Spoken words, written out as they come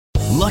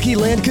Lucky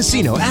Land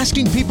Casino,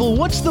 asking people,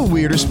 what's the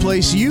weirdest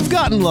place you've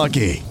gotten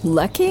lucky?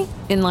 Lucky?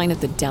 In line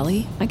at the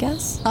deli, I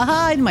guess?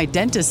 Aha, in my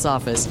dentist's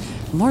office.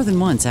 More than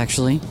once,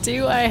 actually.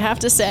 Do I have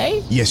to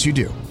say? Yes, you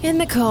do. In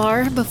the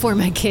car before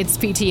my kids'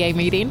 PTA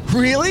meeting.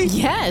 Really?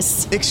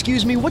 Yes.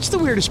 Excuse me, what's the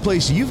weirdest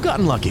place you've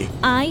gotten lucky?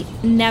 I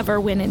never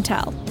win and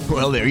tell.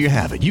 Well, there you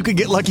have it. You can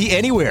get lucky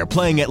anywhere,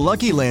 playing at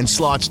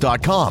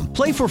LuckyLandSlots.com.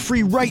 Play for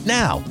free right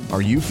now.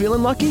 Are you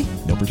feeling lucky?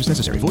 No purchase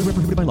necessary. Void where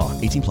prohibited by law.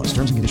 18 plus.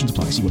 Terms and conditions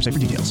apply. See website for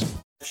details.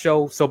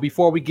 Show. So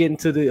before we get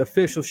into the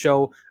official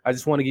show, I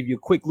just want to give you a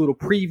quick little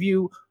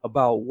preview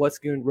about what's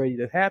getting ready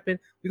to happen.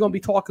 We're going to be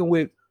talking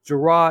with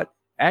Gerard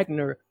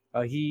Agner.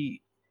 He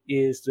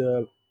is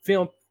the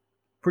film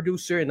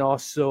producer, and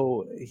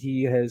also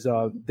he has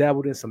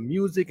dabbled in some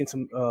music and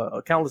some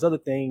countless other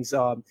things.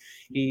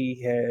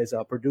 He has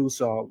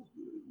produced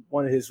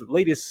one of his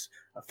latest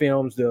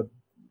films, the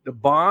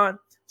Bond.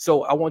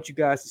 So I want you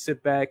guys to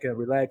sit back and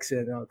relax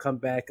and come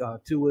back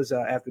to us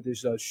after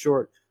this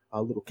short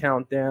little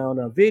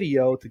countdown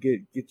video to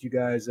get you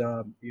guys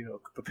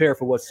prepared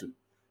for what's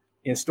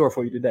in store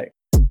for you today.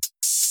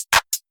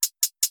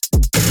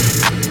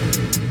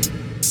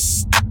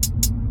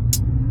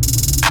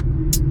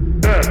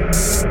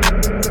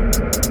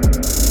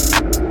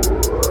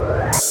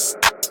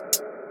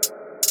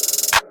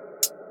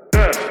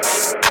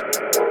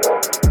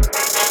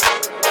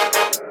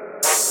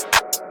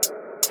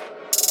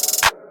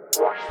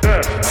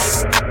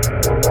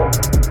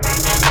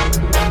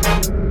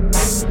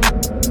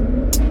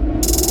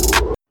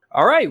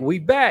 All right, we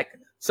back.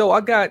 So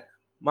I got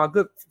my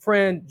good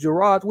friend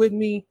Gerard with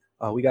me.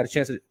 We got a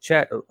chance to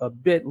chat a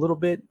little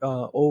bit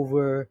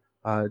over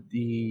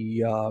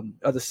the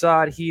other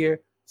side here.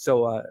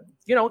 So,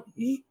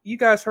 you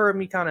guys heard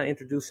me kind of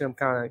introduce him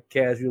kind of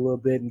casually a little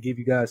bit and give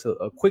you guys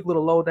a quick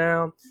little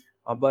lowdown.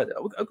 But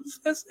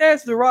let's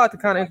ask Gerard to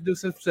kind of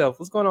introduce himself.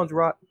 What's going on,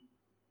 Gerard?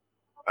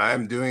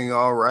 I'm doing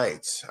all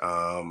right.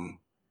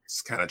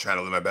 Just kind of trying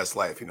to live my best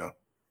life,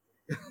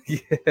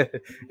 Yeah,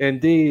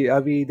 indeed.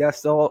 I mean,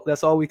 that's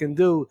all we can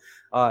do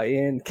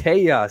in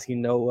chaos.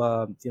 Even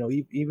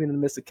in the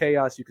midst of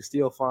chaos, you can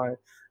still find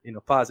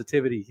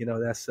positivity.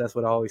 That's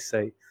what I always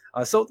say.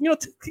 So give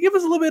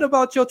us a little bit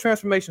about your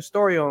transformation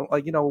story on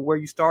where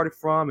you started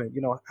from and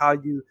how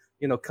you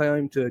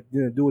came to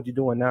do what you're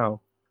doing now.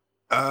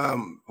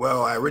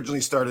 Well, I originally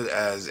started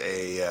as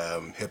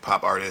a hip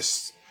hop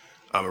artist.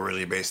 I'm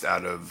originally based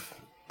out of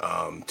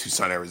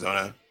Tucson,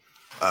 Arizona.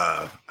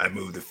 I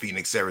moved to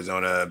Phoenix,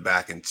 Arizona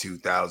back in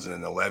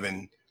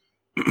 2011.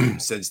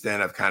 Since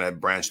then, I've kind of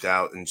branched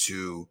out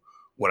into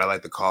what I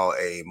like to call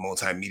a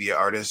multimedia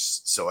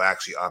artist. So I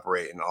actually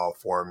operate in all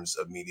forms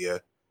of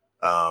media.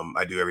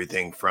 I do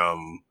everything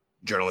from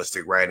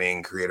journalistic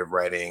writing, creative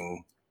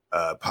writing,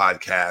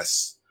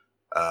 podcasts,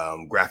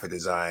 graphic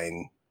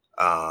design.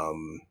 I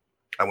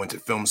went to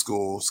film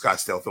school,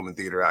 Scottsdale Film and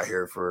Theater out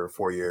here for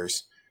 4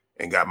 years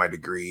and got my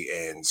degree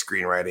in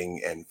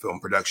screenwriting and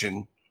film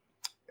production.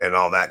 And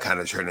all that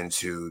kind of turned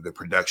into the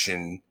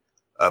production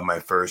of my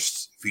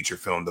first feature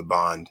film, The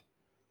Bond,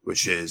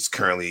 which is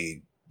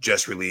currently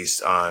just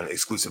released on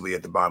exclusively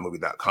at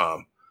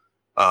thebondmovie.com.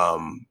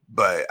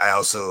 But I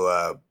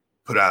also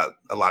put out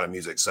a lot of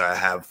music. So I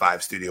have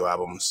 5 studio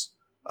albums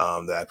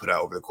that I put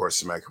out over the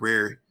course of my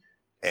career.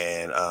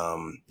 And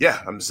I'm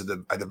just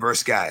a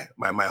diverse guy.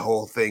 My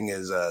whole thing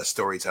is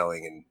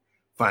storytelling and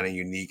finding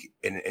unique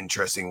and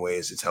interesting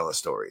ways to tell a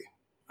story.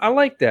 I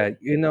like that.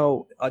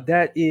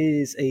 That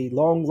is a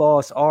long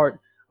lost art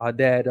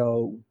that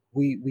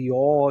we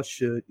all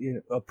should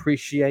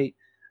appreciate.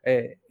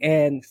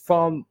 And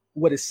from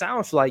what it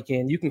sounds like,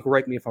 and you can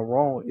correct me if I'm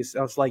wrong, it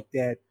sounds like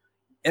that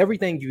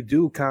everything you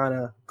do kind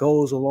of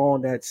goes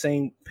along that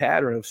same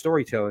pattern of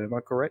storytelling. Am I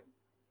correct?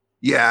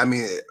 Yeah, I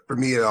mean, for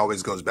me, it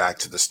always goes back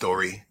to the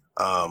story.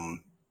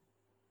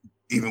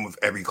 Even with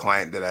every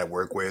client that I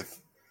work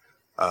with,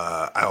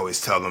 I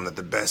always tell them that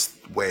the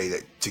best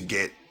way to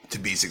get to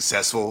be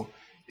successful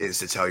is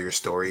to tell your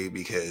story,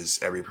 because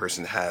every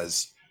person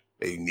has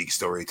a unique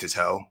story to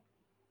tell.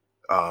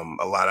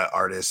 A lot of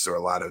artists or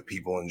a lot of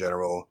people in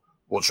general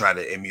will try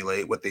to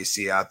emulate what they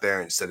see out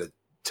there instead of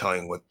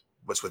telling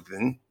what's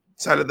within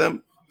inside of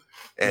them.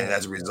 And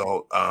as a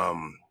result,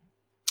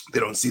 they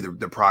don't see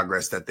the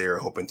progress that they're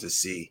hoping to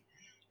see.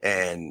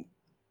 And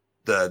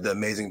the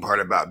amazing part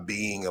about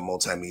being a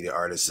multimedia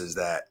artist is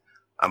that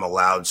I'm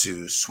allowed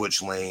to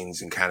switch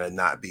lanes and kind of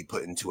not be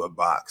put into a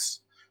box.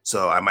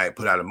 So I might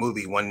put out a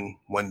movie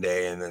one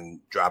day and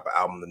then drop an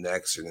album the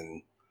next, and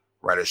then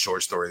write a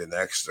short story the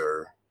next,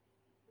 or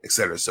et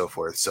cetera, so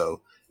forth.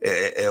 So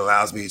it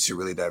allows me to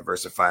really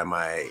diversify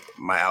my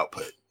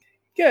output.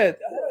 Yeah,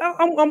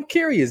 I'm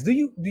curious. Do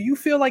you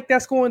feel like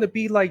that's going to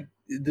be like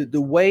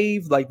the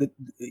wave, like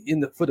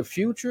for the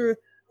future,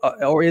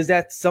 or is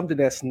that something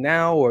that's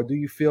now, or do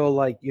you feel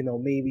like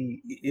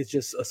maybe it's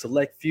just a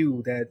select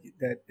few that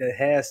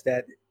has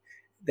that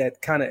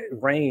kind of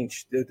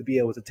range to be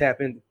able to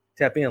tap in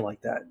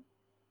like that?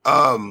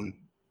 I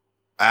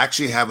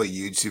actually have a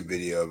YouTube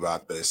video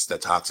about this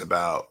that talks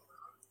about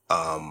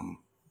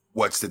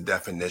what's the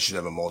definition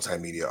of a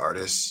multimedia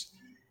artist.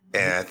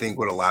 And I think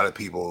what a lot of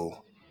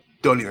people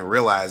don't even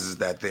realize is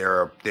that they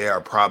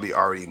are probably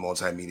already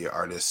multimedia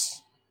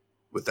artists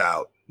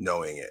without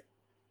knowing it.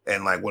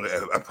 And like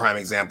a prime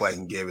example I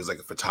can give is like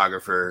a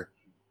photographer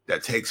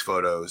that takes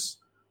photos,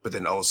 but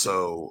then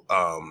also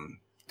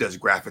does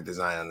graphic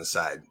design on the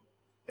side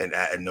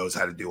and knows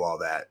how to do all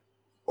that,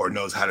 or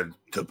knows how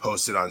to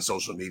post it on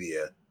social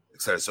media,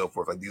 et cetera, so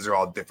forth. Like these are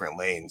all different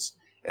lanes.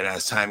 And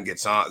as time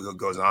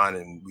goes on,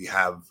 and we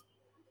have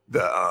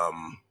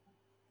the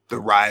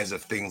rise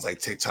of things like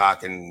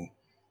TikTok and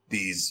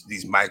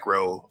these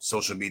micro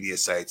social media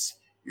sites,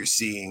 you're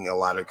seeing a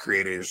lot of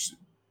creators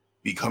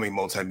becoming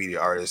multimedia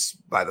artists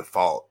by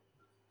default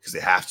because they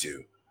have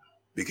to,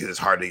 because it's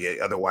hard to get.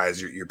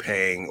 Otherwise, you're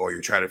paying, or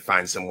you're trying to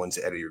find someone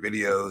to edit your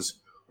videos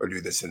or do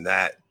this and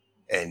that,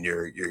 and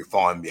you're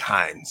falling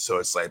behind. So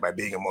it's like by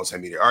being a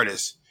multimedia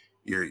artist,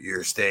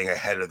 you're staying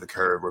ahead of the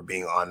curve or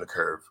being on the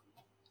curve,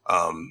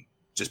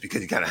 just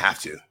because you kind of have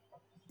to.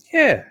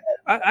 Yeah,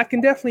 I can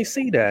definitely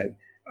see that.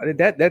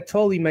 That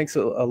totally makes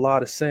a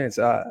lot of sense.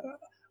 I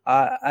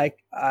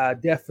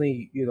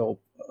definitely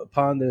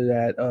ponder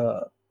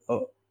that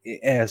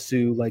as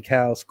to like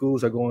how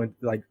schools are going.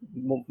 Like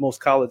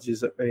most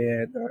colleges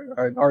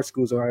and art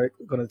schools are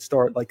going to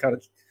start like kind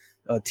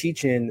of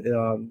teaching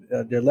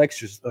their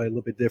lectures a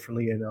little bit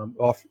differently, and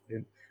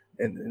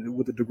and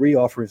with the degree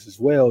offerings as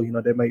well.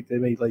 They may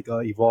like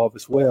evolve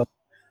as well.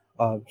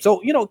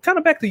 So kind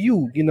of back to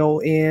you,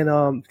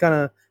 and kind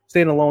of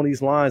staying along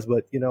these lines,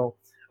 but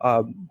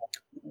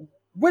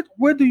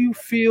where do you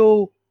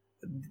feel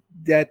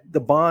that the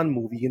Bond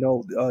movie,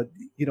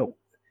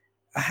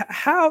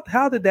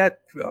 how did that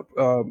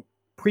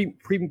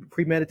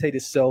premeditate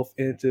itself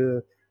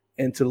into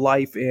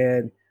life,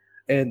 and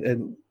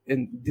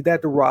did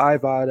that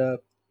derive out of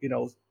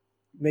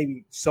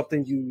maybe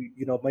something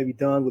maybe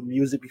done with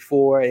music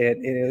before,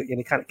 and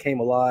it kind of came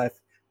alive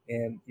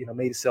and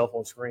made itself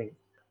on screen?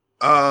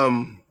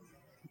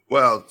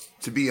 Well,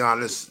 to be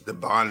honest, the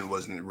Bond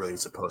wasn't really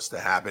supposed to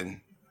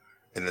happen,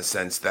 in the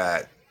sense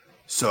that,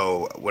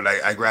 so when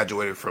I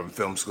graduated from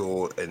film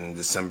school in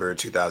December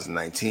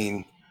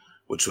 2019,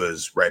 which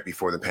was right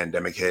before the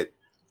pandemic hit,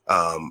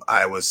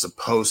 I was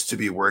supposed to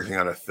be working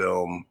on a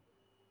film,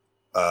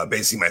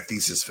 basically my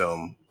thesis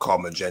film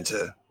called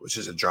Magenta, which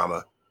is a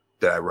drama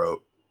that I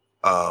wrote.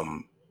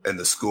 And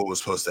the school was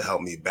supposed to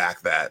help me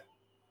back that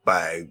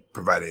by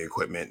providing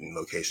equipment and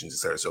locations, et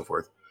cetera, so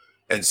forth.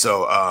 And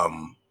so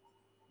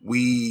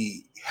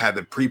we had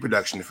the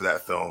pre-production for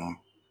that film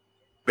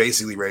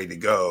basically ready to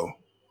go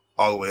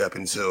all the way up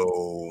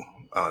until,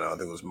 I don't know, I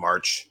think it was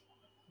March,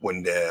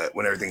 when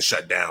everything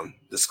shut down,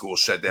 the school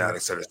shut down,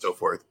 et cetera, so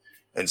forth.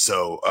 And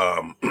so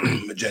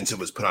Magenta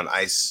was put on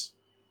ice,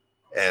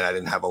 and I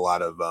didn't have a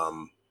lot of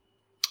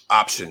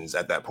options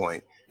at that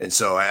point. And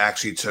so I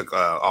actually took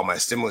all my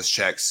stimulus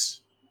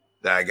checks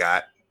that I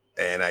got,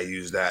 and I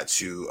used that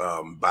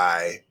to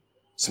buy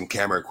some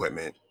camera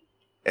equipment.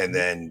 And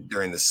then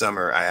during the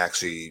summer, I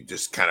actually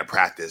just kind of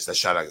practiced. I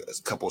shot a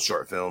couple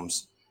short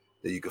films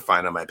that you could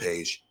find on my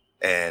page,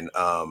 and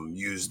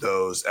used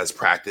those as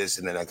practice.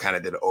 And then I kind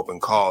of did an open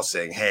call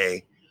saying,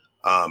 hey,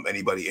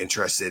 anybody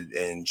interested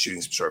in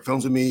shooting some short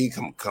films with me,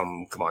 come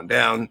on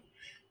down.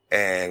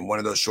 And one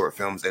of those short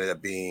films ended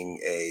up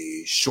being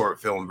a short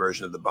film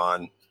version of the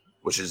Bond,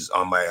 which is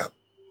on my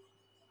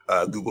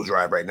Google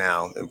Drive right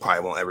now and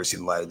probably won't ever see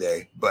the light of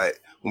day. But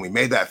when we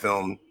made that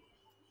film,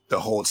 the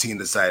whole team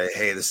decided,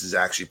 hey, this is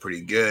actually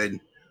pretty good.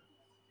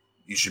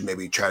 You should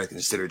maybe try to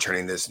consider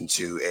turning this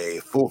into a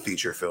full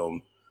feature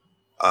film.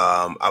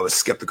 I was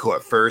skeptical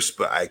at first,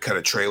 but I cut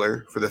a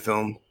trailer for the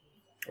film,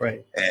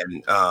 right,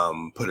 and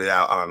put it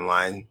out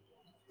online,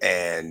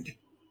 and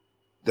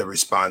the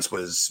response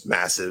was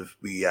massive.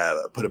 We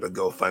put up a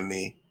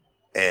GoFundMe,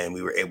 and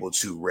we were able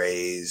to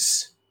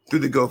raise through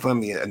the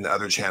GoFundMe and the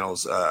other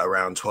channels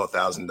around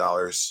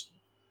 $12,000.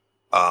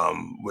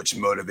 Which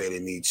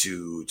motivated me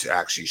to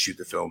actually shoot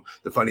the film.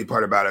 The funny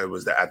part about it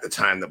was that at the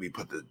time that we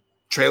put the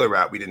trailer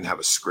out, we didn't have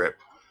a script.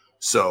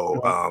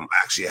 So I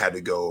actually had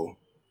to go,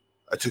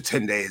 it took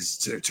 10 days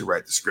to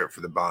write the script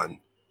for the Bond.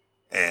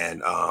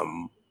 And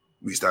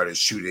we started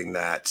shooting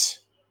that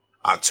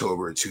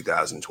October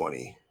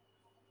 2020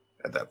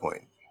 at that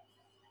point.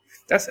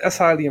 That's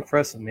highly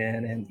impressive,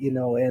 man. And,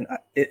 and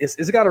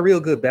it's got a real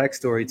good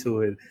backstory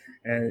to it.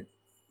 And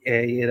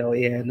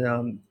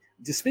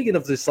just speaking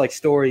of this like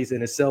stories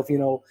in itself,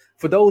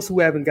 for those who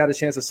haven't got a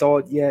chance to saw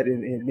it yet,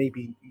 and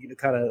maybe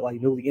kind of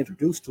like newly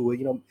introduced to it,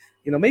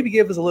 maybe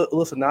give us a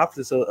little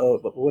synopsis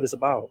of what it's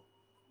about.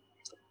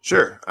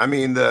 Sure. I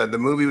mean, the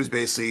movie was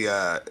basically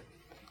an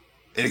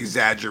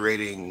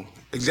exaggerated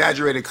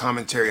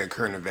commentary on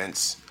current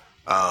events.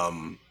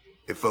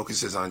 It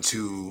focuses on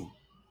two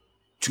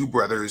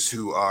brothers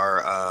who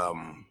are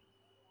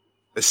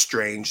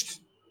estranged,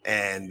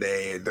 and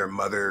their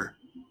mother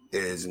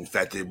is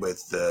infected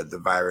with the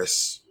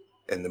virus,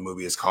 and the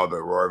movie is called the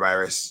Aurora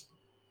virus.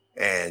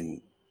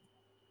 And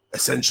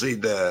essentially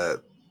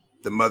the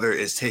mother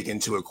is taken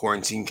to a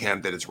quarantine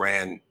camp that is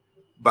ran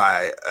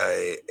by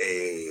a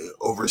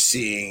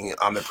overseeing,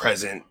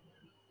 omnipresent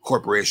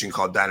corporation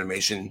called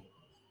Dynamation,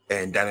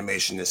 and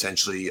Dynamation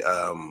essentially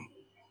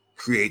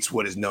creates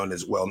what is known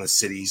as wellness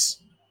cities,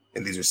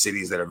 and these are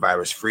cities that are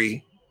virus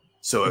free.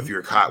 So if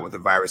you're caught with a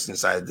virus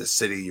inside the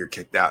city, you're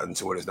kicked out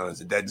into what is known as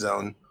the dead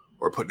zone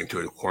or put into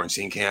a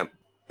quarantine camp.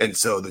 And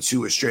so the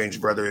two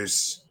estranged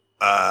brothers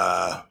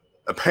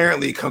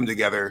apparently come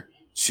together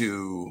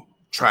to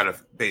try to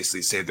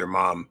basically save their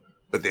mom,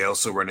 but they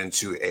also run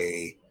into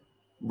a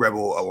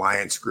rebel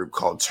alliance group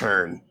called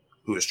Turn,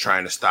 who is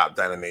trying to stop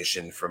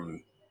Dynamation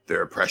from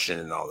their oppression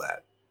and all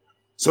that.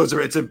 So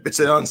it's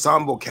an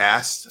ensemble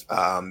cast.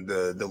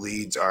 The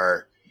leads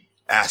are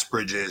Ash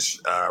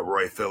Bridges,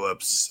 Roy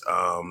Phillips,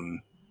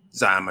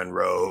 Zion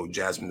Monroe,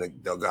 Jasmine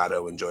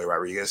Delgado, and Joey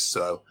Rodriguez.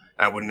 So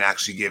I wouldn't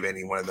actually give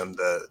any one of them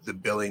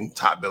the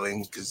top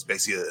billing, because it's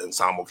basically an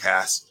ensemble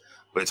cast.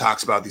 But it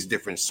talks about these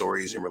different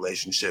stories and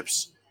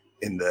relationships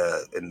with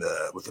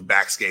the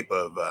backscape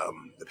of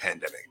the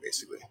pandemic,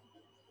 basically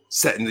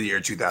set in the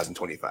year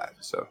 2025.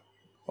 So.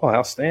 Oh,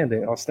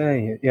 outstanding.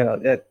 You know,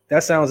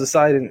 that sounds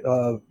exciting.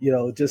 You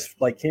know, just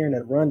like hearing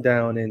that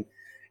rundown,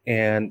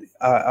 and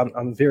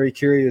I'm very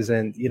curious,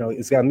 and you know,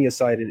 it's got me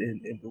excited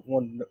and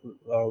want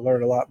to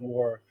learn a lot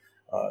more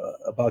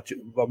about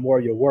more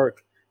of your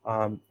work.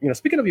 You know,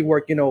 speaking of your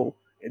work, you know,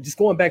 just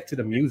going back to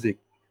the music,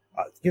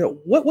 you know,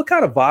 what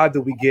kind of vibe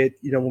did we get,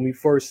 you know, when we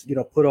first, you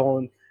know, put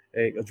on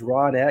a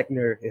Jerrod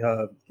Agner,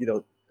 you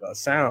know,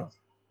 sound?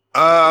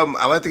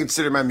 I like to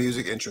consider my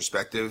music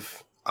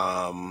introspective.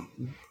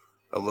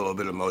 A little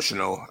bit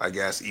emotional, I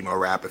guess, emo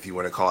rap, if you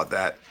want to call it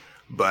that.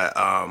 But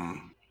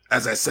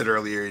as I said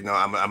earlier, you know,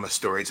 I'm a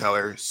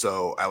storyteller,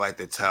 so I like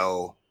to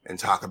tell and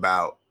talk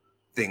about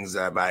things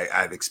that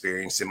I've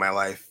experienced in my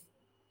life,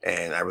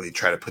 and I really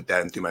try to put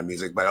that in through my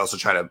music. But I also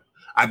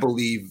I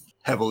believe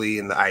heavily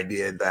in the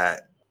idea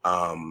that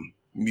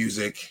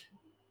music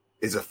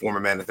is a form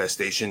of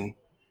manifestation,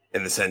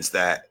 in the sense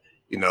that,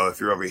 you know,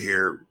 if you're over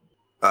here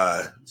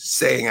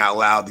saying out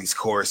loud these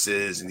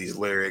choruses and these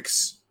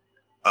lyrics,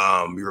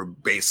 you're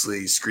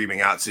basically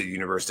screaming out to the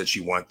universe that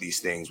you want these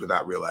things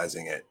without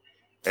realizing it.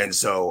 And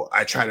so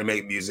I try to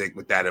make music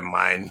with that in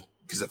mind,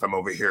 because if I'm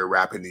over here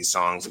rapping these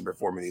songs and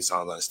performing these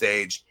songs on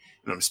stage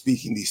and I'm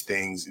speaking these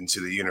things into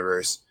the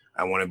universe,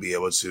 I want to be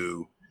able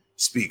to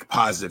speak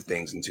positive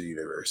things into the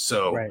universe.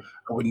 So right.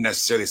 I wouldn't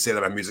necessarily say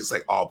that my music's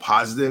like all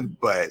positive,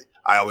 but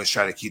I always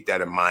try to keep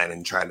that in mind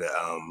and try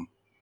to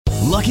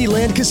Lucky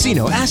Land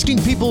Casino,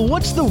 asking people,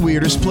 what's the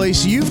weirdest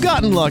place you've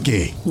gotten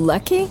lucky?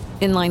 Lucky?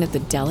 In line at the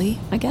deli,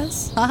 I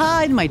guess?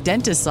 Aha, in my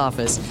dentist's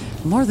office.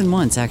 More than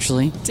once,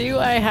 actually. Do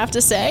I have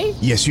to say?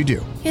 Yes, you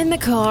do. In the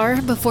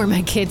car before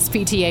my kids'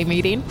 PTA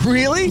meeting.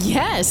 Really?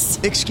 Yes.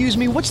 Excuse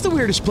me, what's the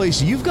weirdest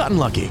place you've gotten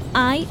lucky?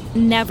 I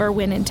never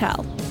win and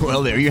tell.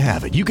 Well, there you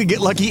have it. You can get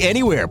lucky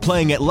anywhere,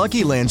 playing at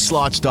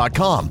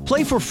LuckyLandSlots.com.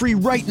 Play for free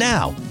right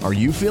now. Are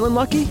you feeling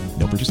lucky?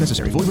 No purchase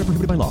necessary. Void where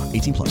prohibited by law.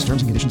 18 plus.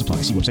 Terms and conditions apply.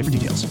 See website for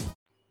details.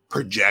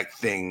 Project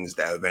things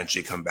that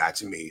eventually come back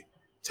to me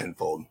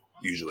tenfold,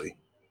 usually.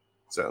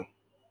 So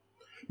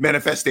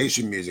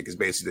manifestation music is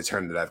basically the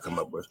term that I've come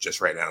up with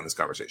just right now in this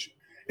conversation.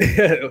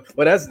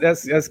 Well,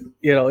 that's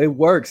you know, it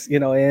works, you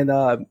know, and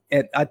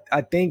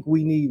I think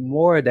we need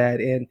more of that.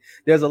 And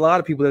there's a lot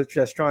of people that are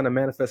just trying to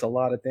manifest a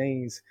lot of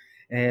things,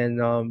 and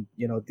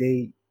you know,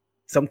 they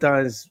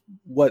sometimes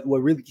what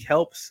really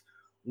helps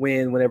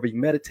whenever you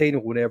meditate or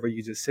whenever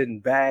you're just sitting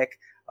back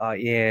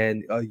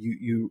and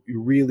you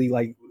really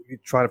like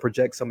trying to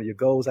project some of your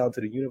goals out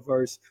to the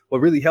universe. What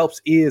really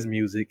helps is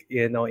music,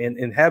 you know,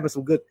 and having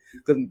some good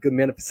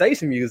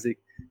manifestation music,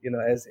 you know,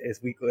 as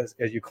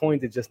you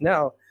coined it just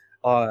now.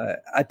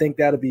 I think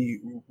that'll be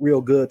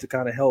real good to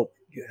kind of help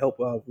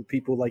with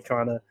people like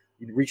trying to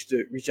reach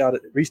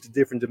the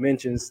different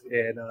dimensions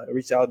and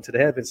reach out into the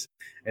heavens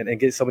and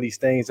get some of these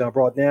things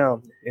brought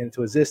down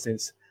into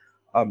existence.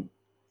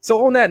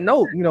 So on that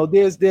note, you know,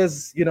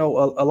 there's you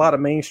know a lot of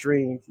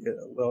mainstream,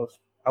 well,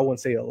 I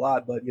wouldn't say a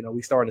lot, but you know,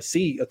 we starting to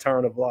see a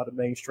turn of a lot of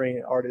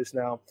mainstream artists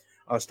now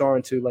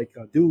starting to like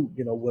do,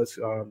 you know, what's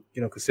you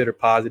know, considered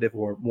positive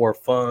or more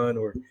fun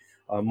or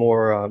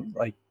more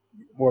like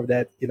more of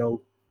that, you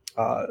know,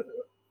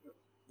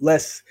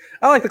 less,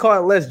 I like to call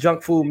it less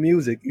junk food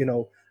music. You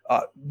know,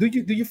 do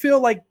you feel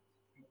like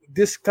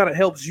this kind of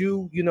helps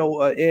you, you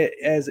know,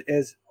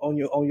 as on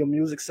your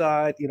music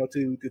side, you know,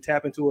 to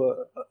tap into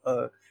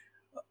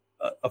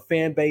a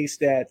fan base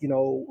that, you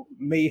know,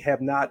 may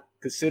have not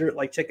considered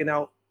like checking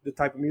out the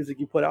type of music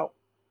you put out?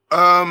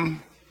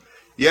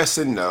 Yes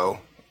and no.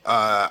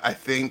 I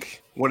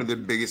think one of the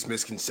biggest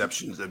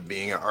misconceptions of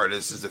being an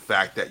artist is the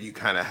fact that you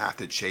kind of have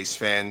to chase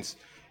fans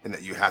and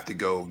that you have to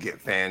go get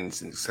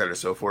fans and et cetera,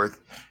 so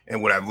forth.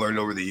 And what I've learned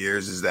over the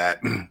years is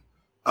that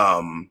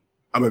I'm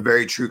a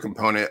very true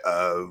component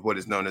of what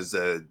is known as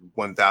the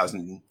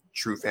 1,000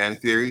 true fan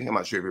theory. I'm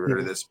not sure if you've ever heard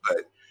of this,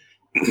 but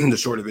the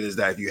short of it is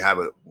that if you have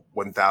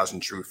 1,000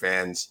 true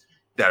fans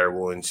that are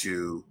willing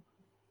to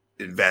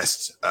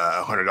invest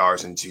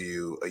 $100 into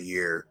you a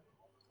year,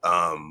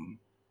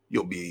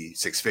 you'll be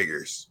six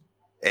figures.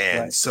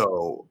 And right.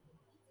 So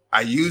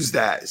I use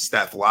that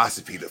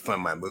philosophy to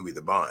fund my movie,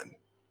 The Bond.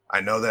 I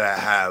know that I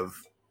have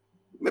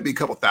maybe a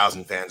couple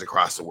thousand fans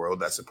across the world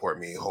that support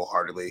me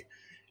wholeheartedly,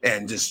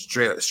 and just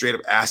straight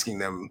up asking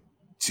them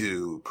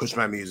to push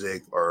my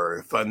music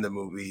or fund the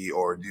movie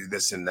or do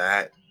this and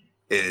that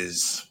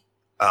is,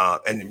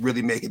 and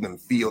really making them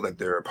feel that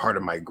they're a part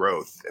of my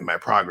growth and my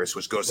progress,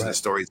 which goes to the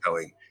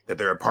storytelling, that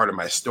they're a part of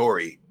my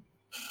story,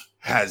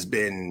 has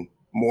been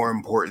more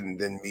important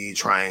than me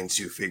trying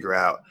to figure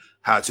out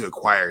how to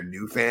acquire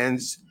new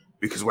fans.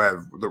 Because what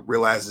I've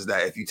realized is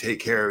that if you take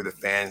care of the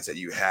fans that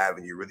you have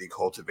and you really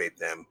cultivate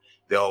them,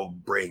 they'll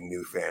bring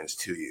new fans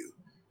to you.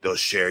 They'll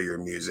share your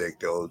music.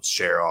 They'll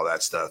share all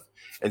that stuff.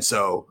 And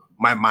so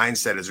my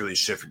mindset has really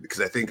shifted, because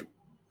I think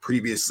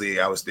previously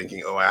I was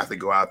thinking, oh, I have to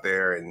go out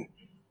there and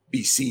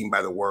be seen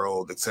by the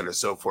world, et cetera,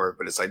 so forth.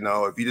 But it's like,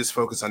 no, if you just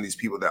focus on these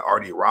people that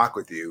already rock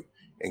with you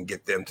and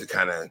get them to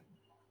kind of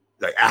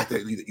like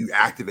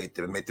activate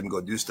them and make them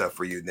go do stuff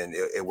for you, then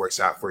it works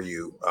out for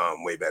you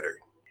way better.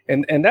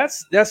 And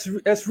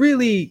that's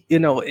really, you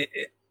know,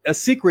 a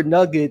secret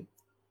nugget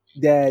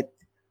that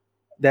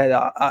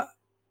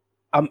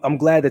I'm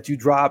glad that you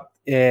dropped,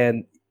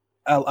 and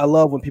I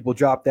love when people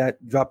drop that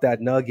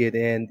nugget,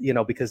 and you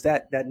know, because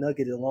that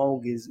nugget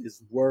alone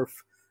is worth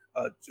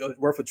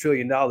 $1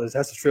 trillion.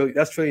 That's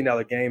 $1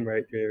 trillion game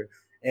right there,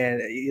 and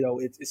you know,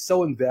 it's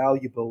so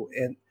invaluable,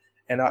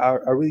 and I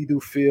really do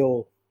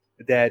feel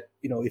that,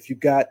 you know, if you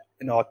got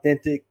an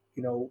authentic,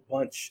 you know,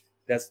 bunch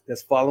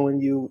that's following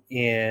you,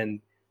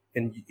 and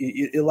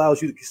it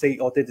allows you to stay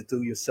authentic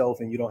to yourself,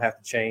 and you don't have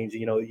to change.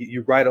 You know,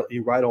 you're right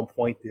on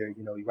point there.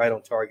 You know, you're right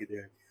on target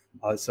there.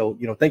 So,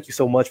 you know, thank you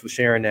so much for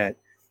sharing that.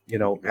 You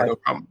know, no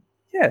problem.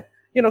 Yeah,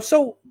 you know,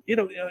 so, you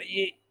know,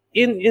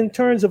 in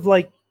terms of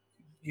like,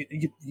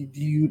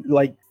 you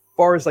like,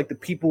 far as like the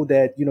people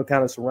that, you know,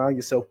 kind of surround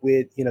yourself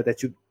with, you know,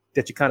 that you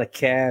kind of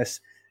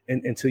cast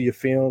into your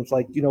films,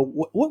 like, you know,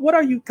 what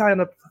are you kind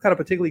of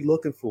particularly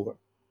looking for,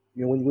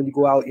 you know, when you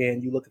go out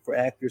and you're looking for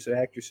actors or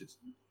actresses?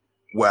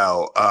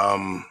 Well,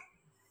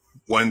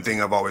 one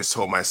thing I've always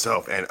told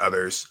myself and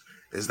others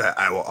is that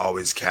I will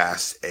always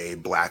cast a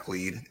Black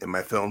lead in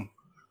my film.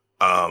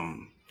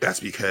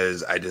 That's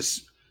because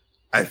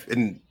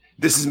and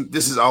this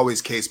is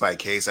always case by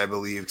case, I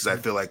believe, because I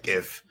feel like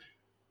if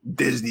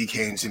Disney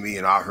came to me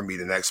and offered me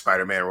the next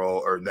Spider-Man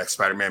role or next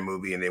Spider-Man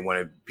movie, and they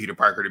wanted Peter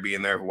Parker to be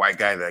in there, a white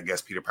guy, then I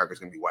guess Peter Parker's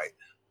gonna be white.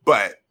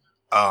 But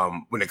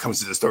when it comes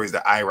to the stories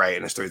that I write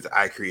and the stories that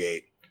I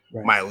create,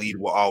 right, my lead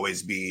will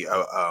always be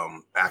a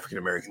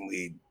African-American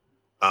lead.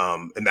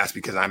 And that's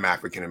because I'm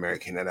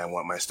African-American and I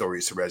want my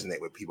stories to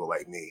resonate with people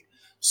like me.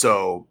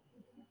 So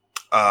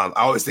I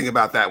always think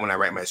about that when I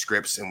write my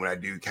scripts, and when I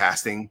do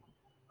casting,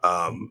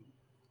 I'm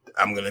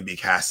going to be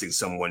casting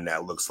someone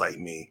that looks like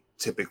me,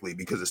 typically,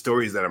 because the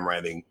stories that I'm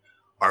writing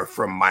are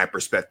from my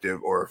perspective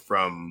or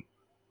from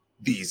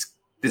this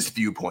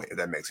viewpoint, if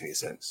that makes any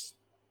sense.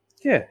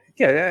 Yeah,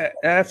 that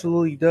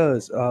absolutely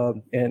does.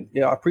 And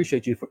yeah, I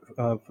appreciate you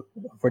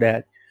for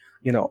that.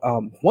 You know,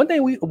 one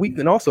thing we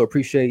can also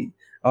appreciate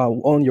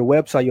on your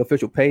website, your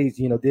official page,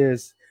 you know,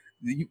 there's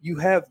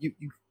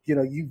you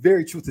know, you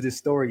very true to this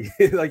story,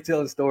 like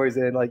telling stories,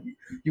 and like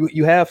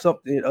you have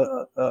something,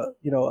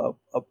 you know,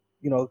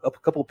 a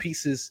couple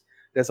pieces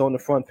that's on the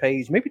front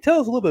page. Maybe tell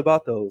us a little bit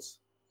about those.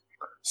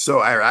 So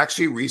I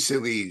actually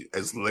recently,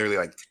 as literally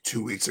like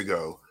 2 weeks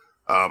ago,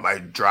 I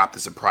dropped a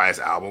surprise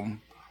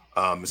album.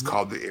 It's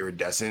called The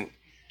Iridescent,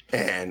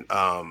 and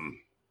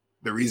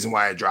the reason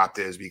why I dropped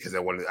it is because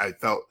I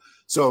felt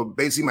so.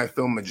 Basically, my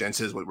film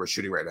Magenta is what we're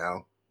shooting right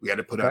now. We had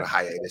to put on a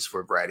hiatus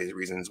for a variety of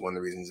reasons. One of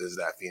the reasons is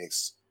that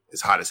Phoenix is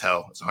hot as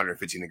hell. It's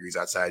 115 degrees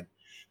outside,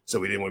 so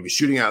we didn't want to be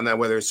shooting out in that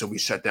weather. So we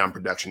shut down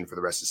production for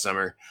the rest of the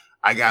summer.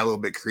 I got a little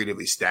bit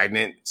creatively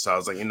stagnant, so I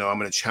was like, you know, I'm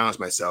going to challenge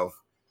myself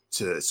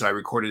so I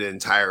recorded an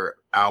entire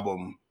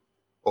album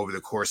over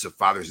the course of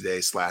Father's Day /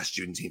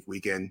 Juneteenth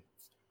weekend.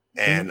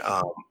 And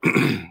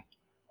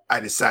I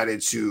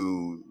decided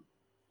to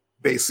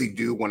basically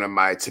do one of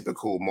my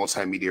typical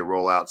multimedia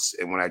rollouts.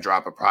 And when I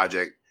drop a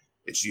project,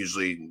 it's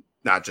usually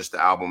not just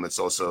the album, it's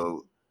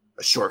also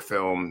a short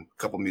film, a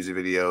couple music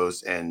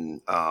videos, and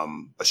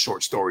a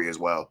short story as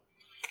well.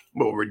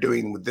 But what we're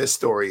doing with this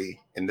story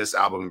and this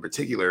album in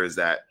particular is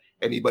that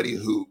anybody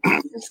who,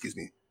 excuse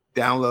me,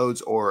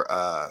 downloads or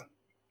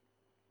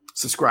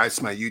subscribes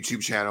to my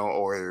YouTube channel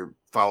or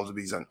follows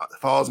me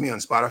on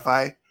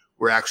Spotify,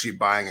 we're actually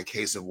buying a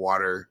case of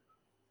water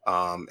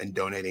and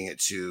donating it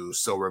to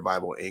Soul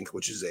Revival Inc.,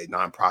 which is a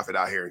nonprofit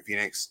out here in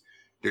Phoenix.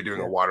 They're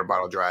doing a water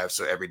bottle drive.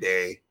 So every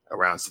day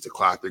around 6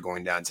 o'clock, they're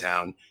going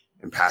downtown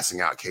and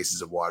passing out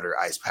cases of water,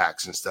 ice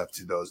packs and stuff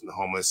to those in the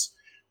homeless.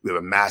 We have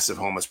a massive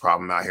homeless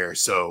problem out here.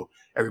 So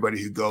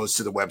everybody who goes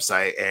to the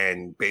website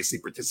and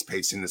basically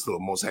participates in this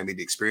little multimedia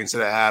experience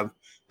that I have,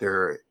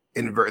 they're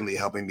inadvertently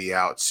helping me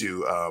out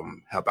to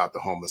help out the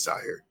homeless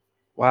out here.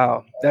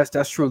 Wow,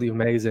 that's truly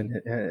amazing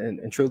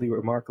and truly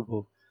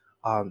remarkable.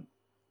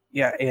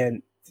 Yeah,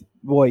 and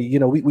boy, you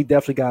know, we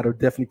definitely got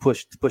to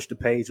push the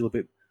page a little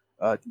bit,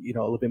 you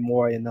know, a little bit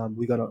more, and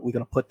we're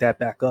gonna put that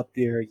back up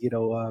there, you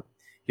know,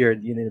 here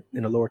in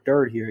the lower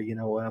third here, you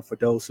know, for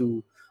those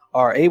who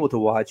are able to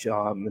watch,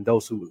 and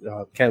those who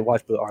can't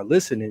watch but are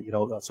listening,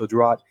 so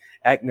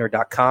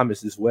GerardAchner.com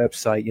is his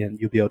website, and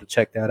you'll be able to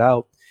check that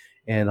out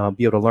and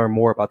be able to learn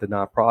more about the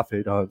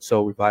nonprofit,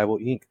 So Revival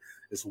Inc.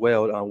 as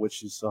well,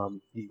 which is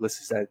he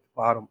lists at the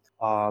bottom.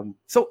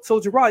 So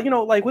Gerard,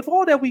 like with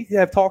all that we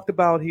have talked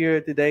about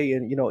here today,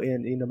 and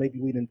maybe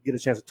we didn't get a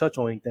chance to touch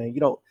on anything,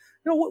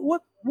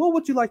 what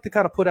would you like to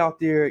kind of put out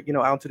there,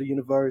 out into the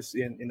universe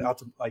and out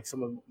to like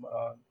some of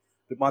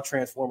my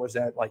Transformers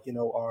that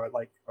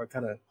are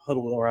kind of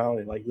huddled around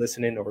and like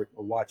listening or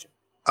watching?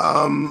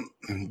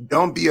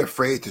 Don't be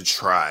afraid to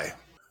try.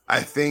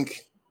 I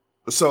think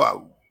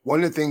so.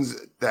 One of the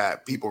things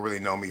that people really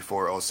know me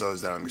for also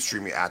is that I'm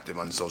extremely active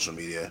on social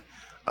media,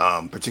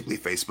 particularly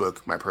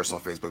Facebook, my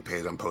personal Facebook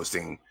page. I'm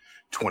posting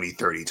 20,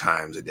 30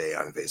 times a day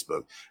on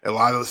Facebook. And a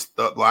lot of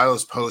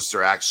those posts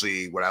are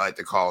actually what I like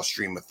to call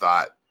stream of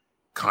thought,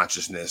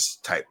 consciousness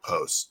type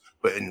posts.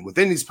 But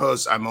within these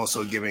posts, I'm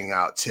also giving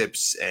out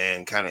tips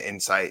and kind of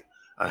insight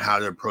on how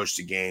to approach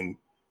the game,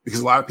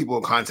 because a lot of people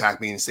will contact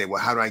me and say, well,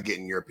 how do I get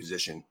in your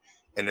position?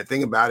 And the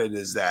thing about it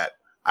is that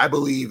I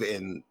believe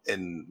in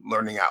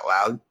learning out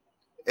loud,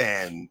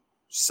 and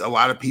a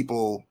lot of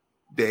people,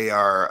 they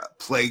are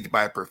plagued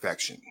by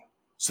perfection.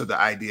 So the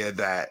idea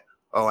that,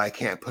 oh, I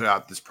can't put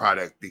out this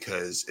product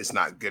because it's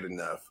not good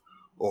enough,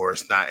 or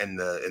it's not in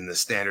the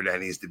standard that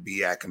it needs to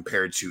be at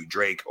compared to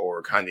Drake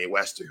or Kanye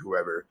West or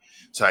whoever,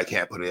 so I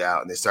can't put it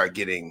out, and they start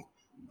getting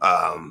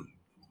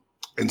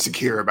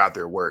insecure about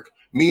their work.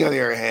 Me, on the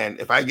other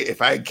hand, if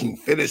I can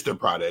finish the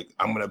product,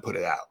 I'm gonna put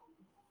it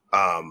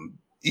out.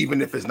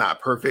 Even if it's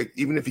not perfect,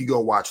 even if you go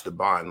watch The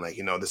Bond,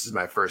 this is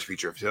my first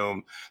feature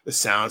film. The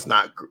sound's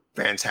not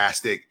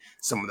fantastic.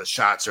 Some of the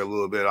shots are a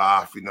little bit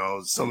off.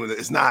 Some of it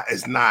it's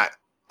not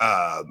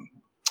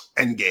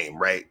end game,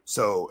 right?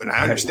 So, and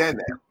I understand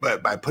that,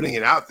 but by putting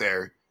it out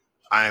there,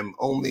 I'm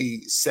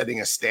only setting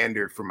a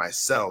standard for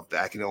myself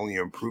that I can only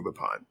improve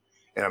upon.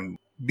 And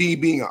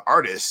being an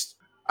artist,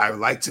 I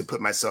like to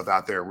put myself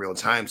out there in real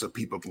time so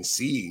people can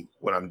see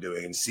what I'm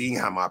doing and seeing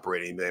how I'm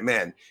operating. But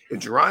man, if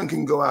Jerron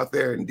can go out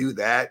there and do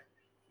that,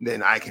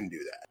 then I can do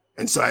that.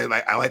 And so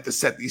I like to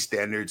set these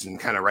standards and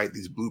kind of write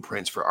these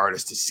blueprints for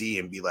artists to see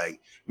and be like,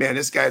 man,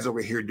 this guy's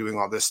over here doing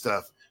all this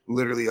stuff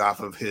literally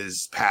off of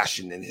his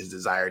passion and his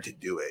desire to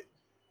do it.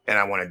 And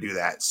I want to do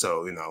that.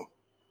 So,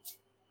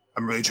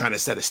 I'm really trying to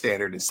set a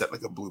standard and set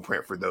like a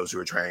blueprint for those who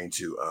are trying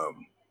to,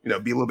 be a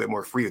little bit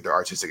more free with their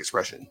artistic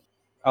expression.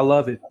 I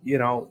love it,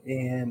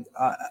 and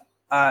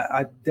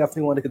I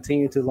definitely want to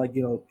continue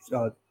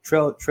to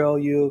trail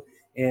you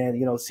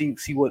and,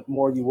 see what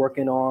more you're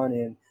working on.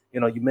 And,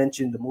 you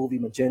mentioned the movie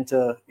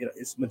Magenta,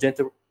 it's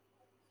Magenta.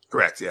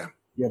 Correct. Yeah.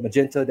 Yeah.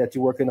 Magenta that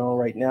you're working on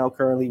right now.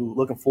 Currently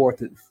looking forward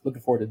to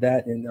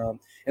that.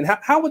 And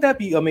how would that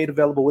be made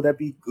available? Would that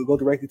be go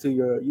directly to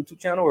your YouTube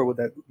channel, or would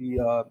that be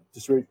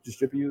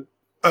distributed?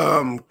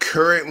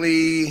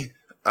 Currently,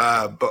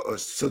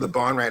 so The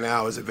Bond right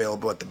now is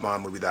available at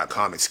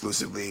thebondmovie.com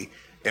exclusively,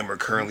 and we're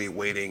currently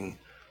waiting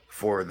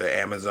for the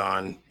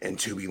Amazon and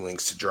Tubi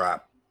links to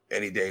drop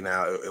any day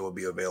now. It will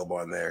be available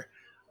on there.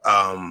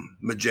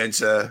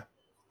 Magenta,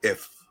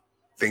 if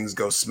things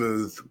go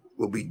smooth,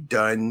 will be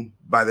done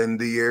by the end of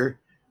the year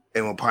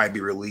and will probably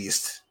be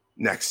released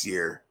next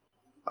year,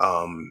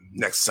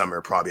 next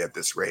summer, probably at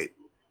this rate.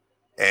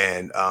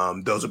 And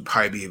those will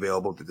probably be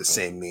available through the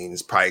same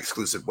means, probably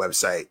exclusive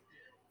website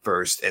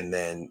first, and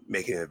then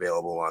making it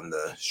available on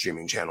the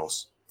streaming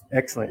channels.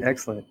 Excellent.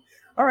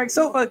 All right,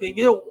 so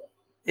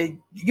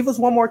give us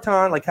one more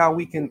time, like how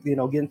we can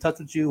get in touch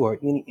with you, or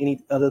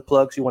any other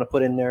plugs you want to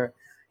put in there,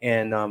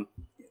 and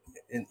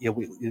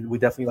we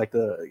definitely like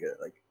to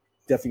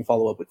definitely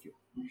follow up with you.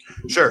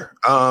 Sure.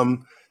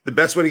 The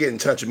best way to get in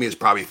touch with me is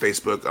probably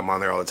Facebook. I'm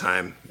on there all the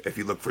time. If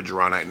you look for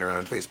Jerron Eichner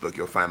on Facebook,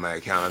 you'll find my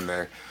account on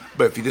there.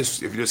 But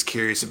if you're just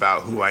curious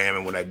about who I am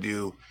and what I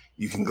do,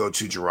 you can go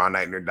to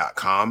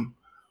GerardEichner.com.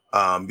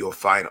 You'll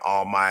find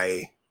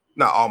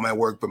not all my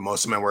work, but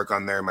most of my work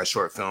on there, my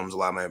short films, a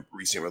lot of my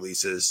recent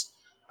releases.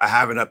 I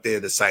haven't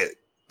updated the site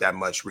that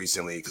much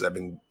recently because I've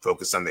been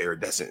focused on the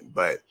iridescent,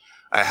 but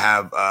I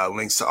have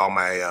links to all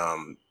my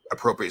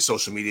appropriate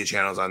social media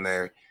channels on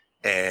there,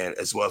 and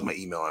as well as my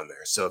email on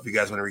there. So if you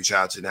guys want to reach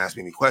out and ask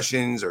me any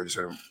questions, or just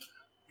sort of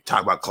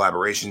talk about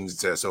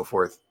collaborations and so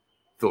forth,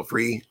 feel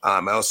free. I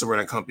also run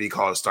a company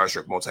called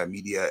Starstruck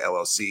Multimedia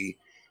LLC.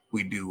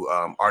 We do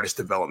artist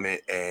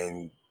development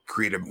and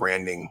creative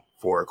branding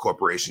for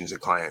corporations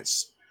and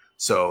clients.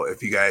 So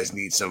if you guys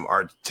need some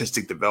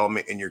artistic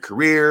development in your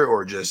career,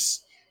 or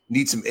just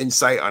need some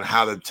insight on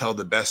how to tell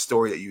the best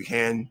story that you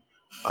can,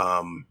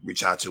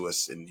 reach out to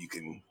us, and we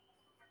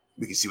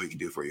can see what we can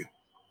do for you.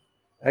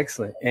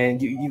 Excellent.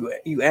 And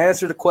you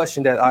answered the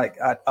question that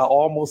I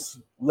almost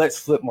let's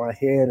flip my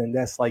head, and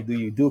that's like, do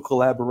you do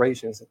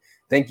collaborations?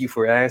 Thank you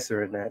for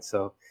answering that.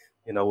 So,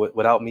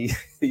 without me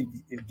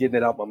getting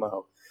it out my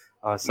mouth.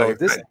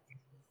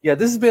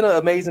 This has been an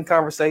amazing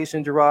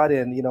conversation, Gerard,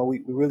 and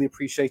we really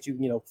appreciate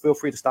you. Feel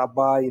free to stop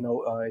by.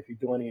 If you're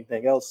doing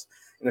anything else,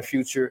 in the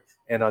future.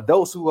 And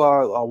those who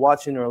are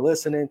watching or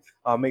listening,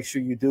 make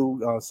sure you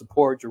do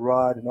support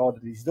Gerard and all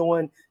that he's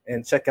doing,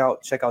 and check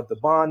out the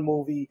Bond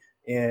movie,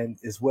 and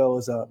as well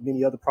as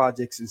many other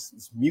projects.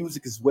 His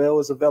music as well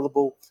is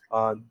available.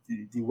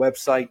 The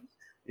website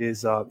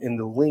is in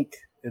the link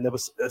in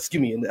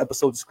the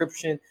episode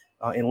description,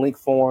 in link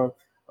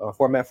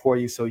format for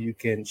you, so you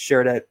can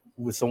share that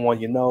with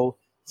someone you know,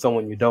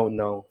 someone you don't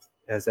know,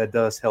 as that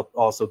does help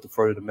also to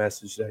further the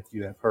message that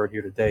you have heard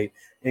here today.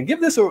 And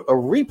give this a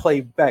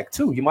replay back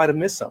too. You might have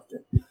missed something.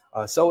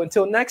 So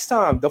until next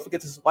time, don't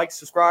forget to like,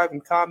 subscribe,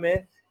 and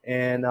comment,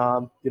 and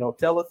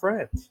tell a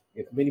friend.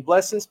 Many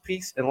blessings,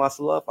 peace, and lots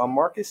of love. I'm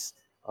Marcus,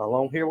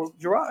 along here with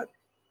Gerard.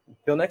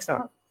 Until next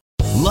time.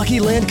 Lucky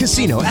Land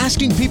Casino,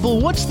 asking people,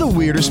 what's the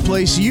weirdest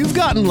place you've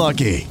gotten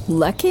lucky?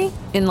 Lucky?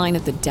 In line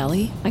at the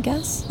deli, I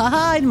guess?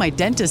 Aha, in my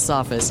dentist's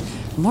office.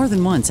 More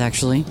than once,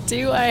 actually.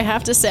 Do I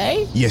have to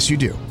say? Yes, you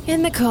do.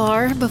 In the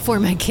car before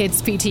my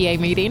kids' PTA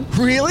meeting.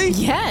 Really?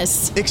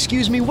 Yes.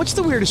 Excuse me, what's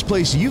the weirdest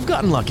place you've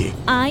gotten lucky?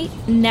 I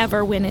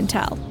never win and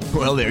tell.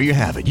 Well, there you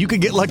have it. You can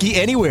get lucky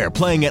anywhere,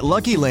 playing at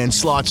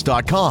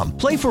LuckyLandSlots.com.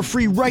 Play for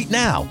free right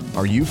now.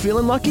 Are you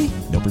feeling lucky?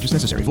 No purchase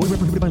necessary. Void where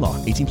prohibited by law.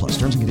 18+.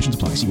 Terms and conditions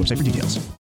apply. See website for details.